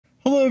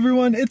Hello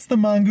everyone, it's the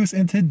Mongoose,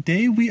 and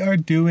today we are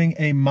doing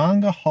a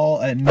manga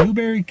haul at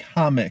Newbury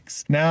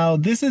Comics. Now,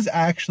 this is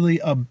actually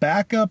a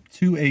backup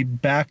to a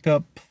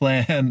backup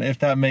plan, if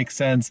that makes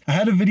sense. I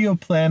had a video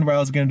planned where I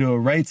was going to do a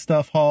Right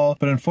Stuff haul,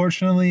 but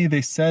unfortunately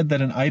they said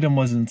that an item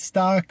was in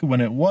stock when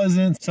it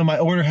wasn't, so my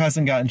order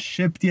hasn't gotten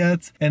shipped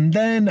yet. And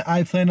then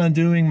I planned on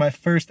doing my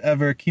first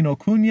ever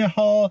Kinokuniya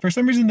haul. For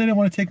some reason they didn't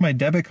want to take my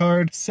debit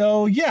card,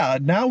 so yeah,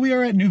 now we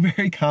are at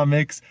Newbury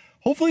Comics.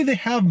 Hopefully they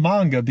have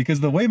manga,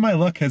 because the way my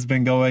luck has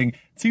been going,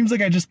 it seems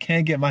like I just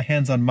can't get my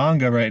hands on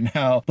manga right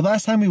now. But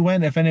last time we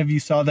went, if any of you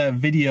saw that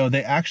video,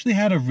 they actually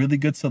had a really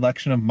good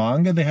selection of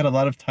manga. They had a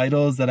lot of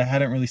titles that I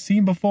hadn't really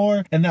seen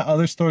before and that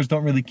other stores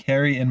don't really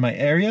carry in my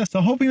area.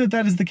 So hoping that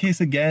that is the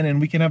case again and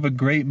we can have a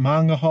great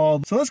manga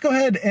haul. So let's go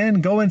ahead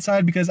and go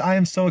inside because I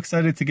am so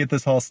excited to get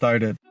this haul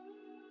started.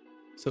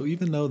 So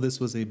even though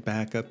this was a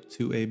backup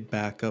to a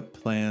backup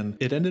plan,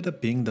 it ended up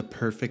being the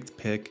perfect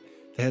pick.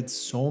 They had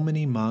so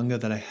many manga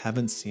that I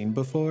haven't seen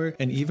before,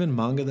 and even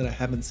manga that I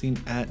haven't seen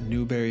at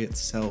Newbury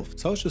itself.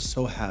 So I was just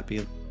so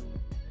happy.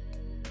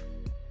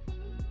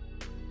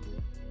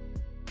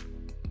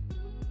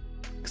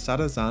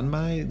 Sada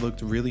Zanmai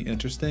looked really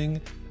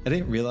interesting. I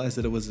didn't realize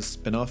that it was a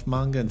spin-off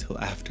manga until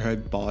after I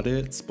bought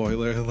it.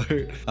 Spoiler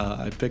alert.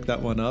 I picked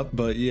that one up,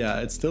 but yeah,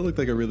 it still looked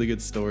like a really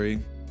good story.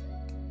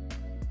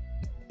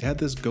 They had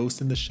this Ghost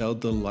in the Shell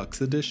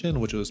Deluxe Edition,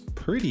 which was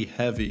pretty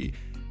heavy.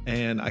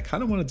 And I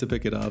kind of wanted to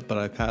pick it up, but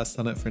I passed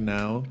on it for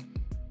now.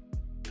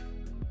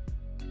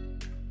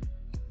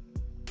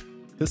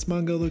 This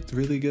manga looked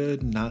really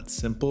good, not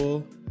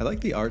simple. I like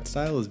the art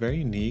style, it's very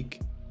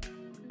unique.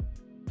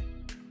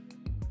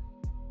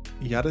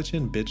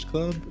 Yadachin Bitch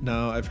Club.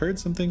 Now, I've heard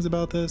some things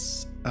about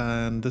this,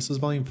 and this was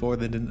volume 4,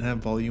 they didn't have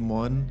volume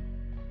 1.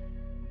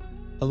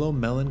 Hello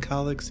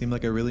Melancholic seemed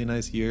like a really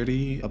nice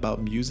yuri about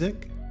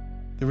music.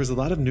 There was a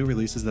lot of new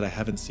releases that I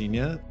haven't seen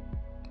yet.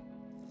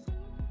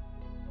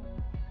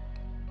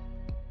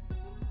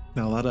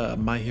 Now, a lot of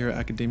My Hero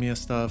Academia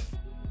stuff.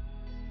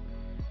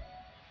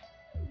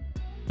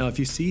 Now, if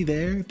you see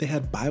there, they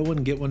had buy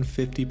one, get one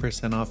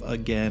 50% off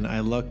again.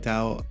 I lucked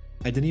out.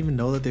 I didn't even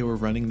know that they were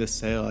running this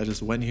sale. I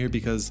just went here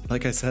because,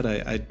 like I said,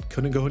 I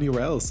couldn't go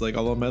anywhere else. Like,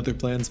 all of my other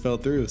plans fell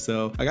through.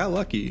 So I got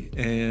lucky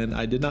and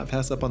I did not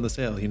pass up on the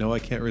sale. You know, I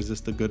can't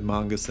resist a good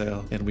manga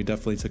sale, and we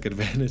definitely took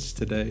advantage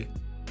today.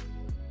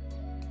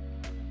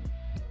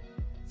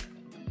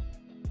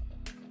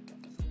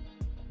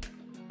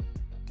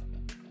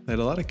 They had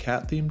a lot of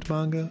cat-themed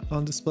manga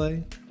on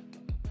display.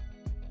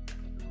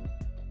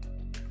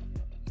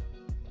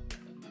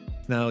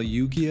 Now,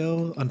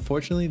 Yu-Gi-Oh!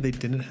 Unfortunately, they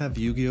didn't have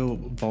Yu-Gi-Oh!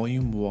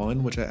 Volume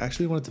 1, which I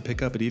actually wanted to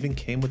pick up. It even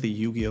came with a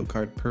Yu-Gi-Oh!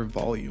 Card per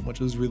volume, which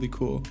was really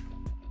cool.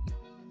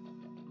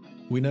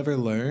 We Never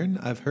Learn.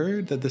 I've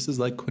heard that this is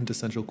like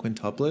quintessential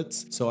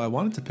quintuplets, so I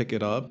wanted to pick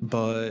it up,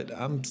 but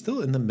I'm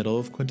still in the middle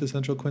of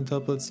quintessential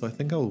quintuplets, so I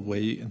think I'll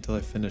wait until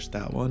I finish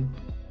that one.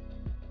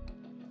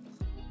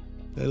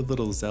 They had a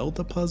little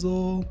Zelda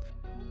puzzle.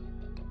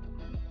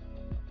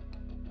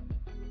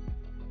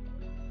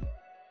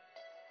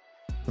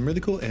 Some really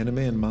cool anime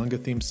and manga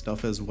themed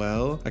stuff as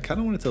well. I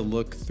kind of wanted to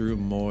look through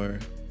more.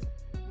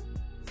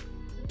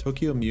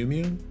 Tokyo Mew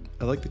Mew.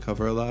 I like the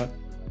cover a lot.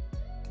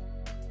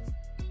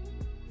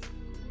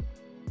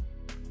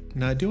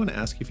 Now, I do want to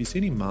ask you, if you see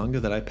any manga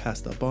that I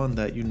passed up on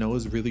that you know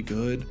is really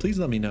good, please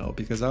let me know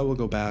because I will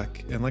go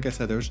back. And like I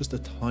said, there was just a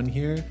ton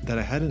here that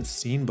I hadn't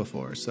seen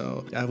before,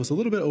 so I was a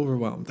little bit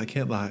overwhelmed, I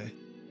can't lie.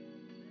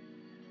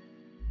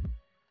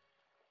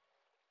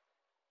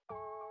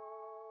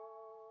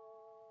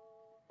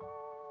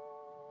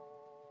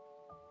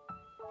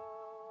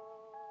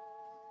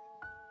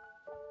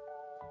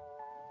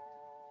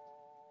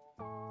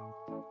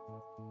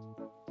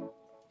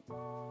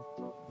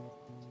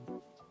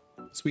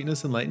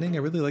 Sweetness and Lightning, I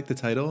really like the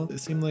title. It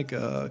seemed like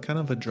a kind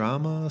of a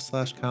drama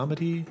slash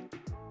comedy.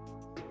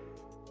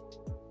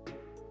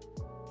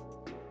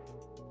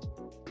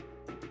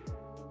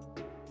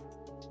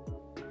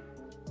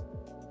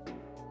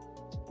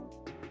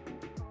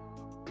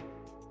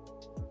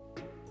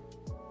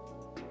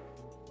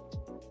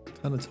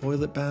 Ton of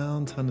Toilet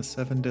Bound, ton of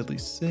Seven Deadly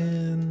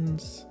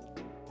Sins.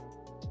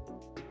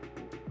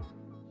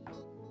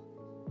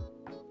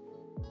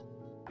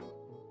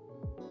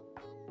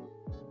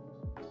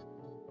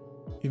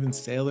 Even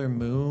Sailor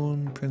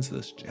Moon,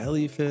 Princess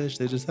Jellyfish,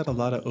 they just had a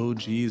lot of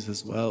OGs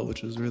as well,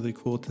 which was really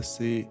cool to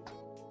see.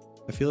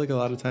 I feel like a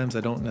lot of times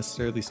I don't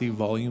necessarily see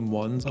volume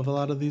 1s of a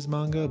lot of these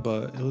manga,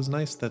 but it was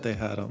nice that they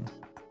had them.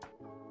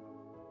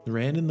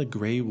 Ran in the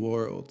Grey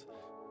World.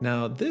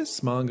 Now,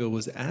 this manga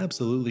was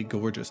absolutely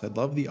gorgeous. I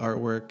love the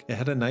artwork. It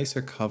had a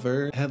nicer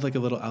cover. It had like a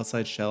little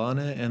outside shell on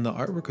it, and the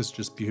artwork was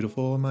just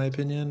beautiful in my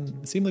opinion.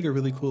 It seemed like a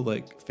really cool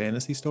like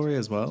fantasy story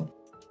as well.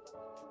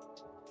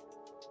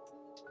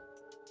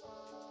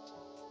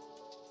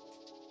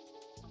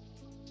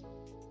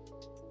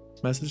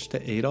 Message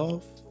to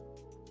Adolf.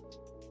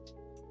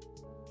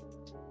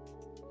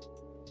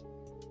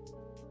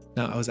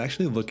 Now, I was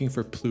actually looking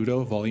for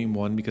Pluto Volume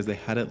 1 because they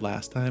had it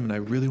last time and I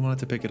really wanted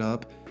to pick it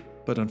up.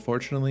 but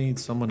unfortunately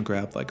someone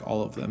grabbed like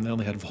all of them. They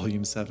only had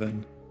volume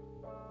 7.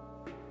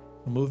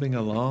 Moving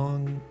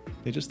along,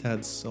 they just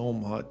had so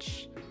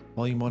much.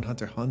 Volume 1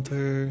 Hunter x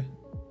Hunter,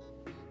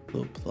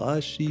 little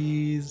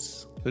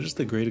plushies. It was just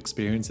a great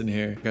experience in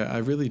here. I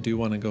really do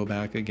want to go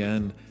back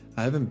again.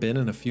 I haven't been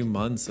in a few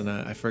months and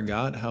I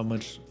forgot how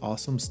much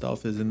awesome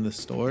stuff is in the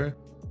store.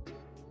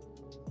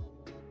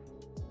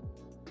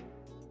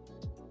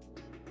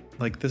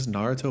 Like this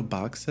Naruto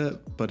box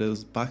set, but it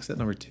was box set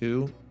number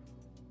 2.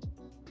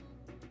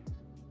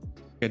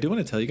 I do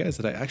want to tell you guys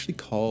that I actually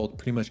called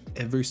pretty much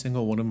every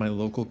single one of my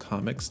local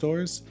comic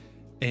stores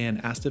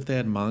and asked if they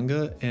had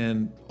manga,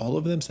 and all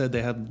of them said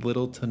they had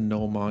little to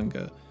no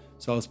manga.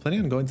 So I was planning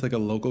on going to like a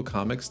local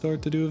comic store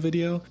to do a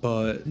video,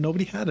 but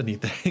nobody had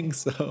anything.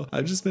 So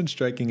I've just been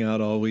striking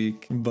out all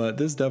week, but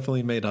this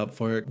definitely made up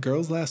for it.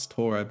 Girls Last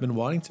Tour, I've been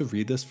wanting to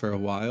read this for a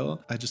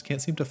while. I just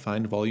can't seem to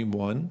find volume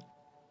 1.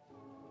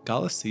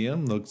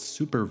 Coliseum looked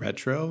super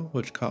retro,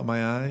 which caught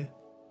my eye.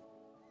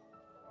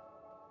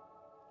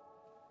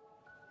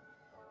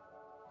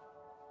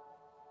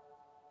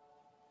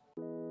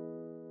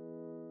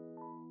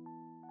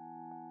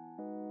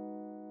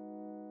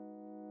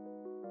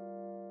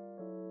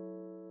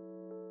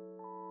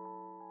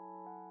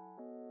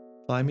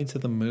 Fly Me to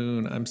the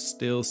Moon. I'm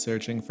still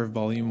searching for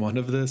volume 1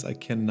 of this. I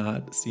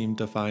cannot seem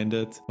to find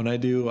it. When I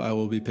do, I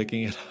will be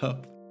picking it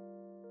up.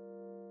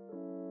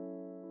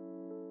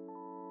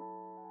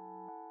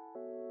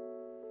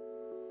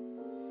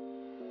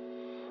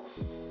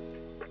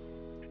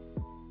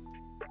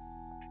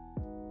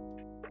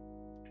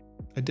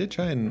 I did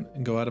try and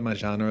go out of my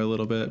genre a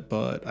little bit,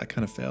 but I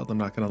kind of failed. I'm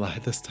not gonna lie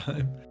this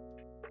time.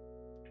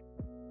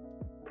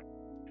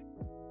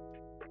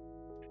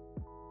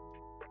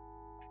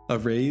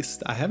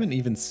 Erased. I haven't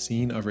even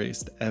seen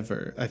Erased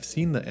ever. I've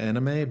seen the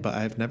anime, but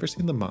I've never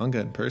seen the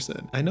manga in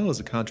person. I know it was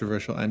a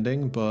controversial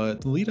ending,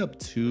 but the lead up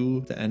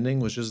to the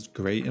ending was just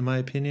great in my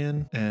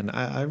opinion, and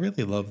I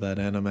really love that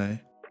anime.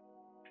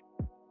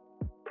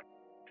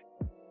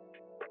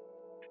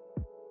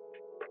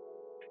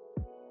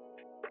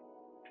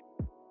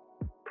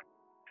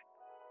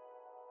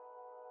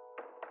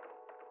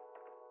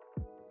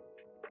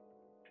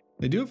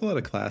 They do have a lot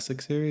of classic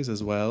series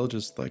as well,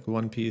 just like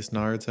One Piece,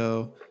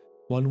 Naruto.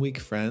 1 Week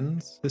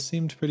Friends. This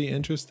seemed pretty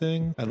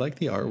interesting. I like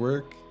the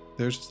artwork.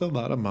 There's just a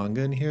lot of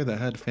manga in here that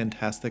had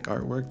fantastic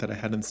artwork that I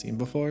hadn't seen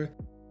before.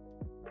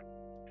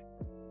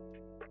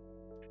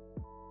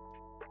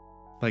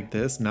 Like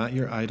this, Not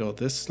Your Idol.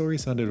 This story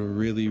sounded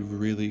really,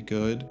 really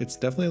good. It's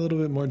definitely a little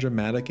bit more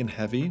dramatic and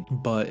heavy,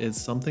 but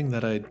it's something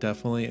that I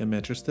definitely am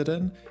interested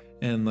in.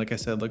 And like I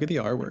said, look at the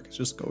artwork. It's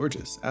just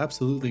gorgeous.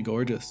 Absolutely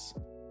gorgeous.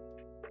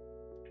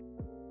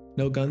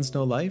 No Guns,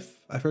 No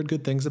Life. I've heard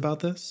good things about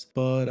this,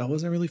 but I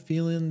wasn't really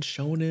feeling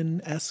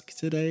shonen-esque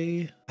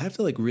today. I have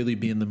to like really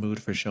be in the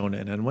mood for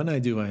shonen, and when I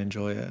do, I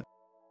enjoy it.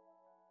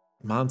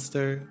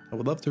 Monster. I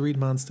would love to read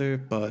Monster,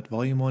 but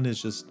volume 1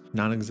 is just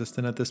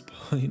non-existent at this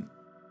point.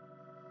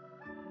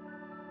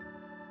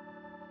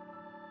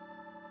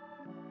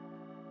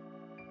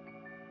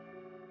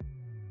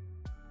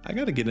 I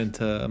gotta get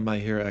into My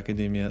Hero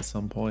Academia at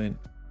some point.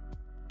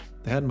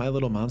 They had My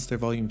Little Monster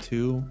Volume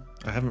 2.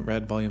 I haven't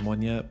read Volume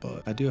 1 yet,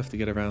 but I do have to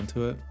get around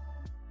to it.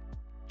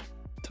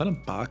 A ton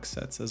of box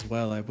sets as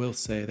well, I will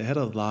say. They had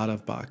a lot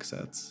of box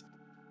sets.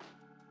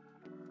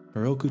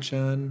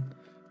 Moroku-chan,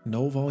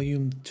 no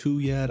Volume 2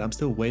 yet. I'm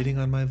still waiting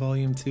on my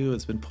Volume 2.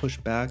 It's been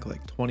pushed back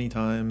like 20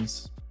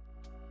 times.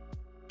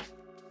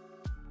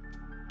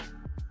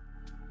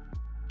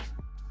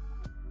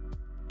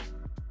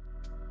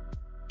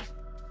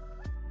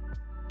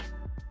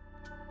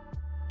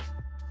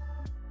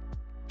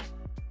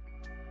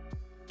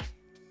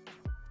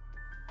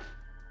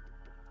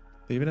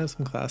 They even have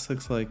some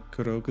classics like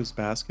Kuroko's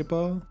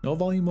Basketball. No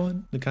Volume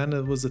 1. It kind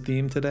of was a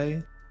theme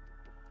today.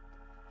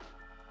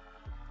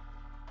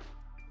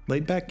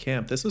 Laid Back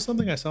Camp. This was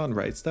something I saw in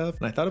Right Stuff,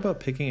 and I thought about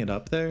picking it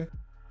up there.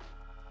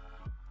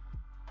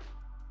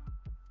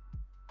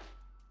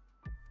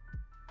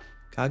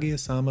 Kaguya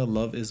Sama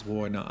Love is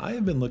War. Now, I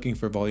have been looking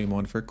for Volume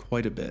 1 for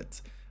quite a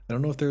bit. I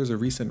don't know if there was a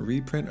recent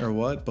reprint or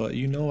what, but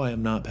you know I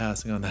am not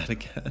passing on that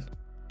again.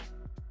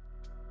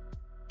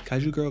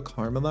 Kaiju Girl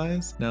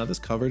Caramelize. Now this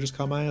cover just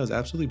caught my eye. It was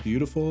absolutely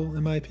beautiful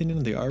in my opinion.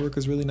 The artwork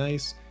was really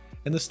nice.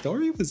 And the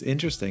story was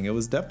interesting. It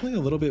was definitely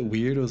a little bit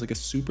weird. It was like a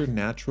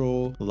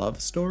supernatural love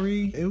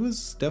story. It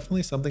was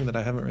definitely something that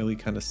I haven't really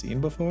kind of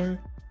seen before.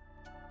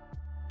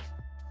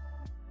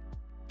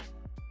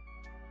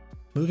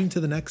 Moving to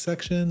the next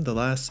section, the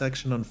last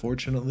section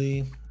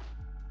unfortunately.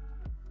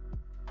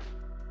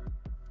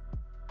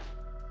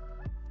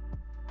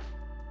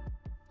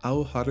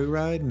 Ao Haru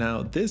Ride.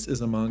 Now this is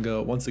a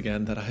manga, once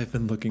again, that I have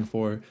been looking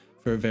for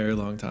a very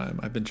long time.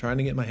 I've been trying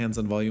to get my hands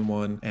on volume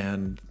 1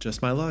 and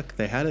just my luck,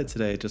 they had it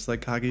today, just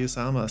like Kaguya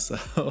Sama.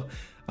 So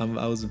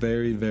I was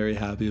very, very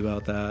happy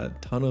about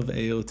that. Ton of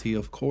AOT,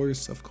 of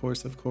course.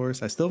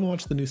 I still haven't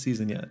watched the new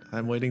season yet.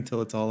 I'm waiting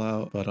till it's all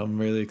out, but I'm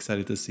really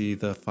excited to see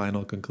the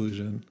final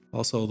conclusion.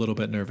 Also a little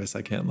bit nervous,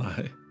 I can't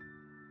lie.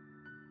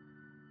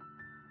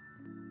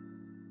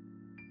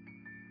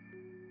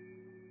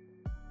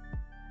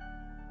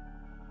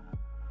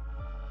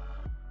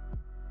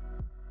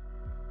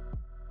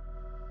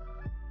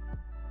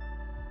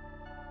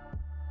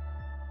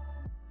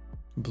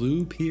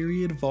 Blue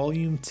Period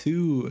Volume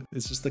 2.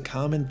 It's just a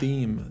common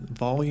theme.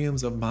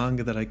 Volumes of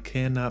manga that I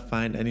cannot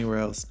find anywhere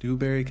else.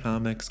 Newbury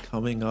Comics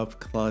coming up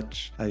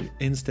clutch. I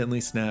instantly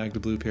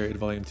snagged Blue Period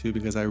Volume 2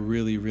 because I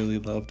really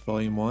loved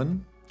Volume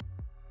 1.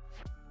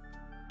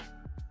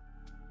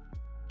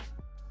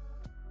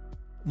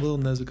 Little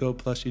Nezuko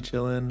plushie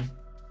chillin'.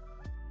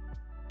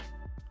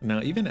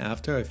 Now, even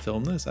after I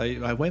filmed this,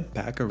 I went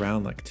back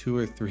around like 2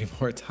 or 3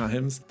 more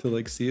times to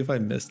like see if I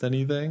missed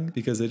anything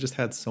because they just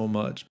had so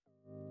much.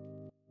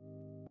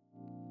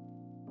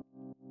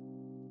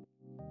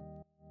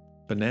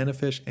 Banana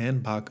Fish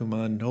and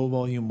Bakuman, no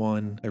Volume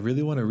 1. I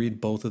really want to read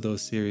both of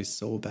those series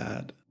so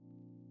bad.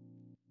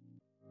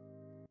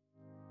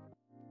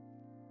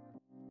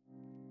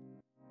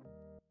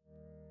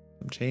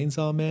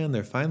 Chainsaw Man,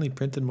 they're finally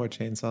printing more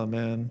Chainsaw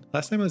Man.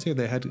 Last time I was here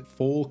they had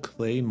full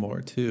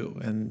Claymore too,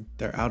 and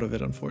they're out of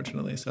it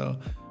unfortunately, so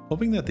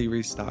hoping that they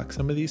restock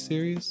some of these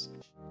series.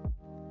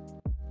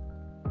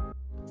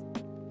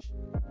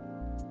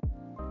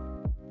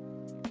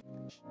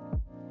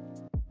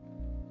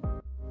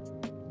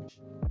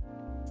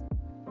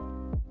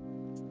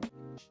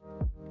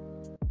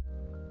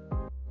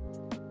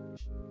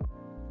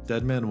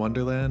 Dead Man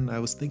Wonderland, I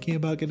was thinking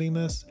about getting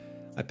this.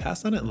 I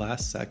passed on it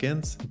last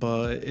second,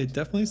 but it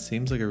definitely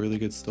seems like a really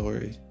good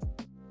story.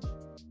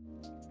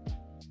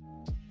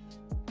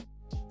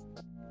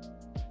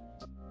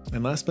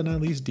 And last but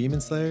not least,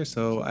 Demon Slayer,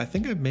 so I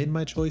think I've made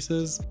my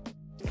choices.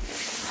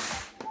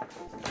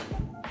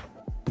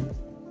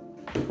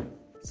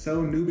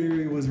 So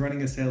Newbury was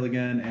running a sale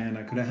again and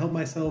I couldn't help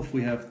myself.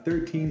 We have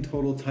 13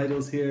 total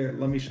titles here.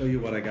 Let me show you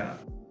what I got.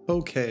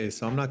 Okay,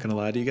 so I'm not gonna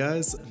lie to you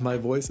guys, my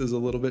voice is a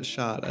little bit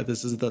shot.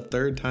 This is the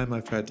 3rd time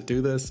I've tried to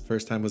do this.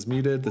 First time was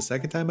muted, the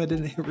 2nd time I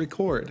didn't hit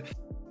record.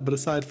 But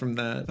aside from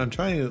that, I'm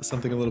trying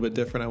something a little bit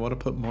different. I want to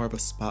put more of a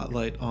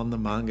spotlight on the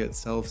manga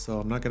itself, so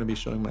I'm not going to be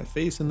showing my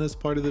face in this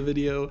part of the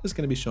video, just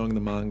going to be showing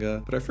the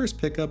manga. But our first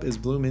pickup is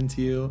Bloom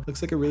Into You.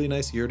 Looks like a really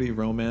nice yuri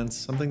romance,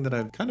 something that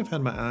I've kind of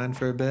had my eye on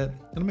for a bit,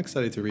 and I'm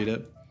excited to read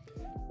it.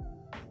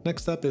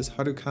 Next up is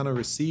Harukana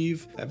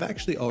Receive. I've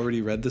actually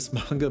already read this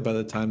manga by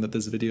the time that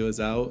this video is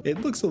out.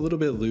 It looks a little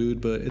bit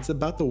lewd, but it's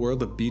about the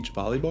world of beach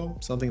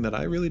volleyball, something that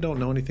I really don't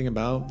know anything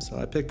about, so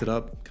I picked it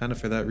up kind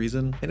of for that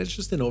reason. And it's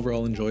just an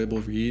overall enjoyable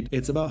read.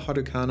 It's about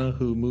Harukana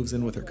who moves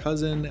in with her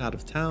cousin out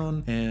of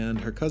town,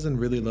 and her cousin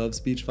really loves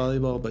beach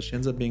volleyball, but she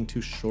ends up being too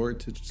short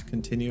to just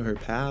continue her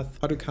path.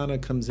 Harukana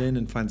comes in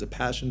and finds a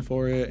passion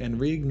for it and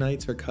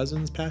reignites her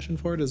cousin's passion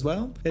for it as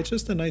well. It's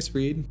just a nice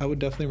read. I would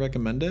definitely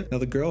recommend it. Now,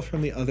 The Girl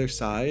from the Other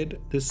Side,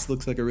 this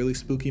looks like a really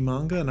spooky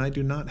manga, and I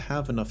do not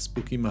have enough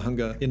spooky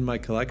manga in my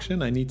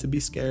collection. I need to be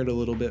scared a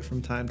little bit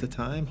from time to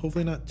time.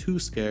 Hopefully not too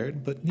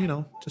scared, but you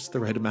know, just the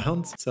right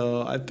amount.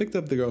 So I picked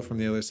up The Girl from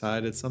the Other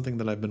Side. It's something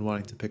that I've been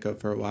wanting to pick up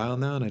for a while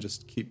now, and I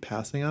just keep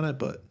passing on it,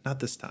 but not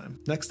this time.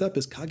 Next up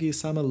is Kaguya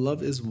Sama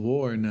Love is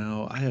War.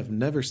 Now, I have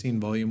never seen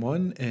Volume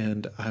 1,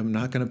 and I'm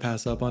not going to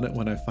pass up on it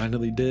when I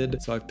finally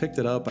did. So I've picked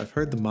it up. I've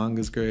heard the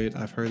manga's great.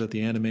 I've heard that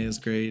the anime is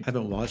great. I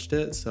haven't watched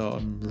it, so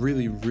I'm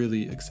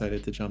really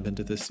excited to jump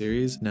into this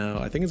series. Now,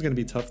 I think it's going to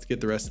be tough to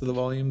get the rest of the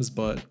volumes,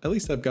 but at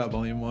least I've got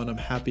Volume 1. I'm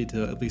happy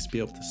to at least be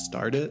able to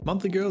start it.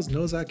 Monthly Girls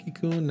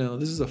Nozaki-kun. Now,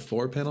 this is a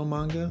 4-panel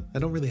manga. I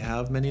don't really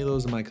have many of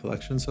those in my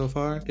collection so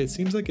far. It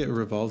seems like it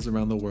revolves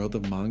around the world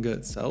of manga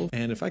itself,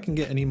 and if I can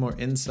get any more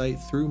insight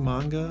through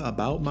manga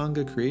about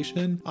manga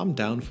creation, I'm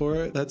down for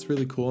it. That's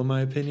really cool in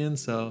my opinion,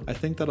 so I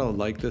think that I'll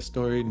like this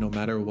story no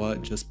matter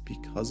what, just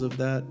because of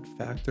that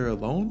factor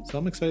alone. So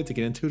I'm excited to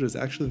get into it. It was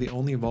actually the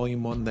only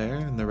Volume 1 there,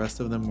 and the rest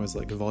of them was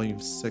like Volume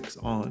 6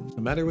 on.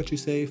 No matter what you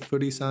say,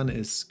 Furi-san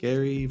is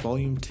scary,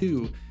 Volume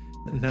 2.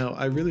 Now,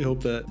 I really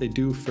hope that they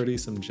do Furi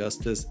some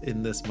justice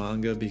in this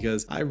manga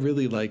because I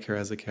really like her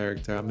as a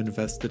character. I'm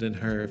invested in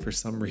her for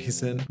some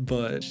reason,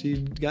 but she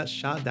got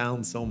shot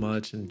down so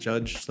much and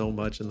judged so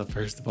much in the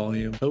first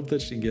volume. I hope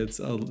that she gets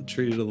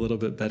treated a little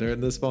bit better in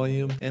this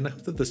volume, and I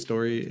hope that the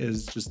story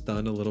is just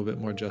done a little bit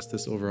more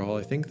justice overall.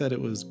 I think that it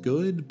was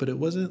good, but it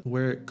wasn't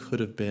where it could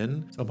have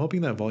been, so I'm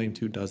hoping that Volume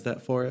 2 does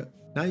that for it.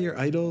 Not Your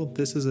Idol.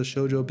 This is a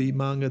shoujo beat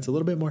manga. It's a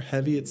little bit more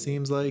heavy, it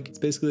seems like. It's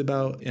basically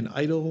about an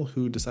idol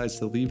who decides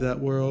to leave that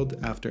world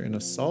after an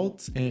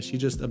assault, and she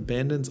just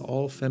abandons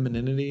all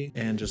femininity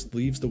and just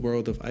leaves the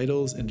world of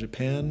idols in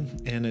Japan.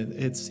 And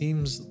it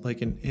seems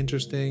like an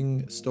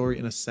interesting story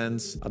in a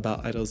sense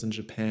about idols in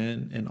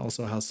Japan and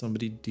also how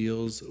somebody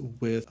deals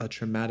with a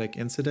traumatic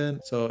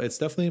incident. So it's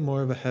definitely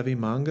more of a heavy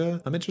manga.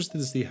 I'm interested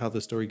to see how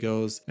the story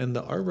goes, and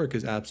the artwork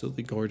is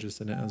absolutely gorgeous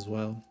in it as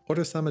well.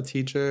 Oda-sama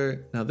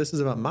Teacher. Now, this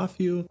is about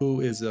mafia who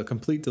is a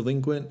complete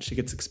delinquent. She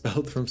gets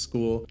expelled from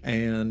school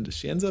and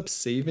she ends up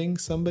saving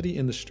somebody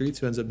in the streets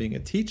who ends up being a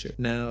teacher.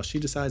 Now she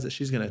decides that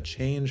she's going to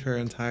change her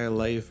entire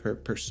life, her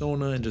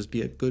persona, and just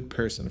be a good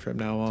person from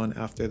now on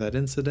after that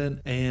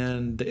incident.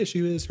 And the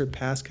issue is her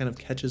past kind of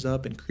catches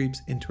up and creeps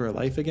into her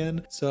life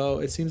again. So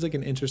it seems like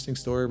an interesting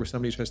story where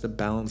somebody tries to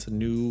balance a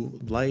new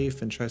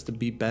life and tries to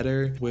be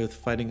better with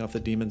fighting off the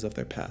demons of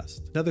their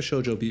past. Another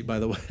shoujo beat, by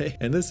the way.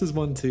 And this is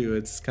one too.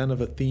 It's kind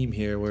of a theme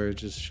here where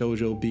it's just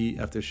shoujo beat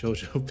after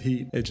shoujo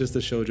beat. It's just a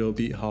shoujo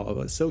beat haul,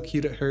 but so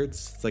cute it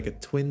hurts. It's like a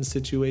twin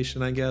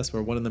situation, I guess,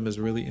 where one of them is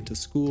really into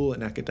school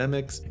and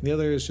academics, and the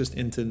other is just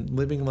into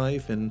living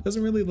life and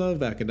doesn't really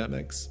love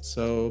academics.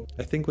 So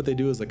I think what they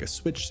do is like a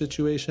switch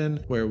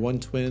situation where one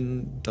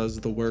twin does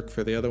the work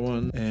for the other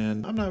one,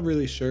 and I'm not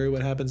really sure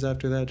what happens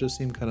after that. It just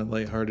seemed kind of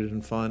lighthearted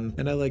and fun,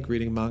 and I like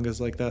reading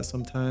mangas like that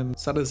sometimes.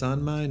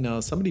 Sarazanmai, now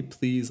somebody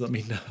please let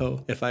me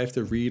know if I have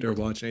to read or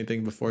watch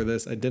anything before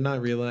this. I did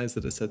not realize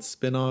that it said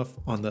spin-off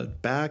on the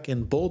back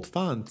in bold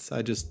fonts.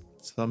 I just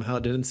somehow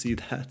didn't see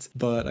that,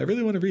 but I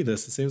really want to read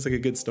this. It seems like a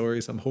good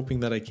story, so I'm hoping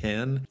that I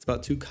can. It's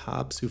about two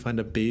cops who find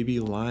a baby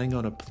lying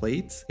on a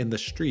plate in the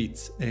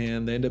streets,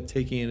 and they end up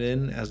taking it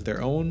in as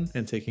their own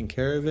and taking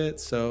care of it.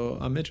 So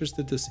I'm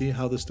interested to see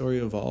how the story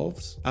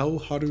evolves. Ao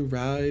Haru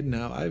Ride,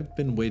 now I've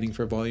been waiting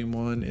for volume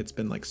 1. It's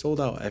been like sold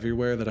out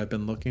everywhere that I've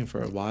been looking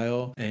for a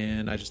while,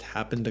 and I just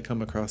happened to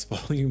come across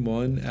volume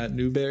 1 at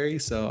Newbury,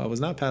 so I was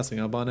not passing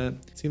up on it.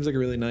 Seems like a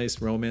really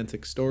nice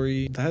romantic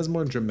story that has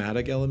more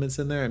dramatic elements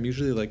in there. I'm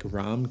usually like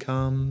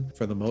rom-com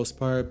for the most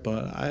part,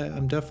 but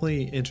I'm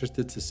definitely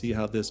interested to see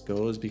how this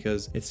goes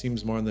because it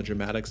seems more on the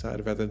dramatic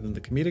side rather than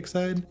the comedic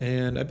side,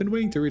 and I've been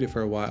waiting to read it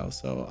for a while,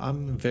 so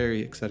I'm very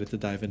excited to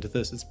dive into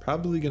this. It's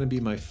probably going to be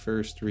my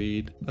first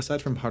read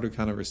aside from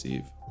Harukana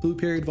Receive. Blue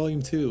Period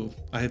Volume 2.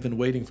 I have been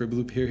waiting for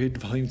Blue Period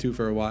Volume 2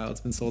 for a while. It's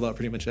been sold out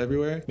pretty much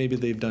everywhere. Maybe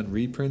they've done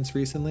reprints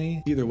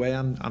recently. Either way,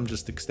 I'm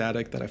just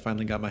ecstatic that I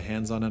finally got my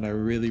hands on it. I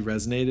really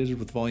resonated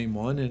with Volume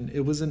 1, and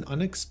it was an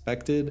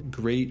unexpected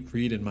great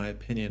read in my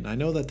opinion. I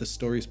know that the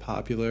story's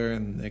popular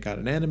and it got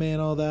an anime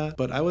and all that,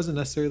 but I wasn't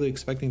necessarily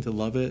expecting to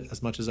love it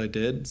as much as I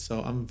did,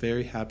 so I'm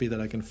very happy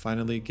that I can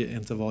finally get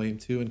into Volume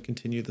 2 and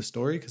continue the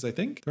story, because I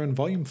think they're in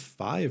Volume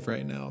 5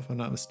 right now, if I'm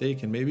not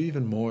mistaken, maybe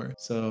even more.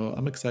 So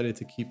I'm excited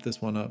to keep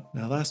this one up.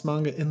 Now, last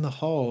manga in the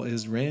haul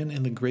is Ran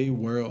in the Gray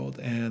World,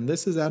 and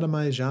this is out of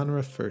my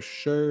genre for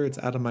sure. It's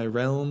out of my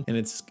realm, and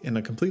it's in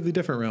a completely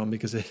different realm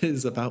because it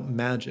is about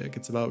magic.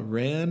 It's about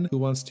Ran, who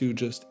wants to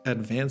just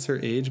advance her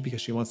age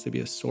because she wants to be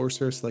a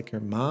sorceress like her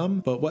mom,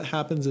 but what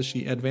happens is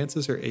she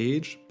advances her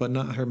age but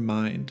not her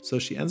mind, so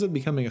she ends up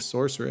becoming a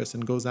sorceress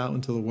and goes out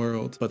into the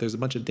world, but there's a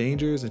bunch of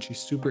dangers and she's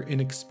super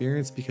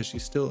inexperienced because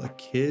she's still a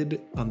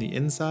kid on the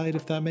inside,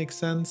 if that makes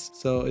sense.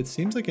 So it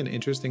seems like an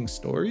interesting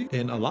story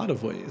in a lot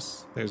of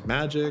ways. There's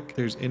magic,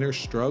 there's inner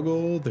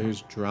struggle,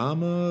 there's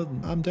drama.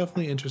 I'm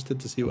definitely interested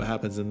to see what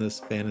happens in this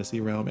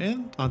fantasy realm,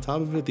 and on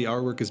top of it, the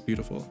artwork is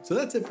beautiful. So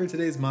that's it for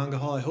today's manga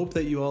haul. I hope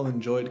that you all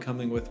enjoyed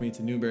coming with me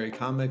to Newbury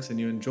Comics and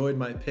you enjoyed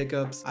my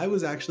pickups. I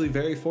was actually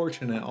very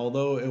fortunate,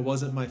 although it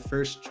wasn't my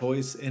first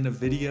choice in a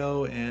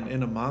video and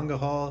in a manga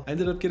haul. I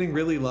ended up getting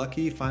really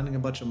lucky finding a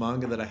bunch of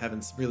manga that I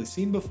haven't really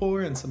seen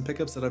before and some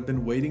pickups that I've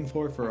been waiting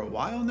for a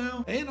while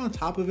now, and on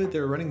top of it,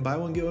 they're running buy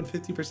one get one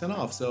 50%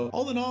 off. So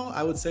all in all,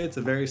 I would say it's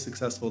a very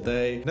successful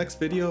day. Next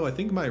video, I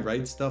think my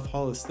Right Stuff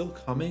haul is still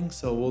coming,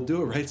 so we'll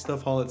do a Right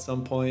Stuff haul at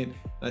some point.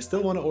 And I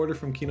still want to order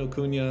from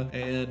Kinokuniya,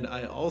 and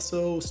I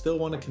also still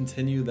want to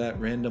continue that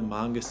random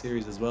manga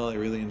series as well. I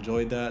really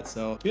enjoyed that,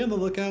 so be on the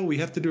lookout. We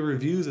have to do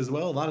reviews as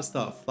well. A lot of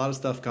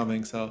stuff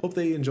coming. So hope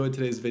that you enjoyed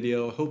today's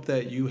video. Hope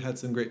that you had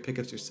some great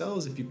pickups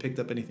yourselves if you picked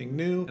up anything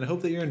new, and I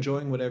hope that you're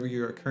enjoying whatever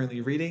you're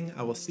currently reading.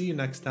 I will see you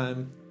next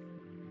time.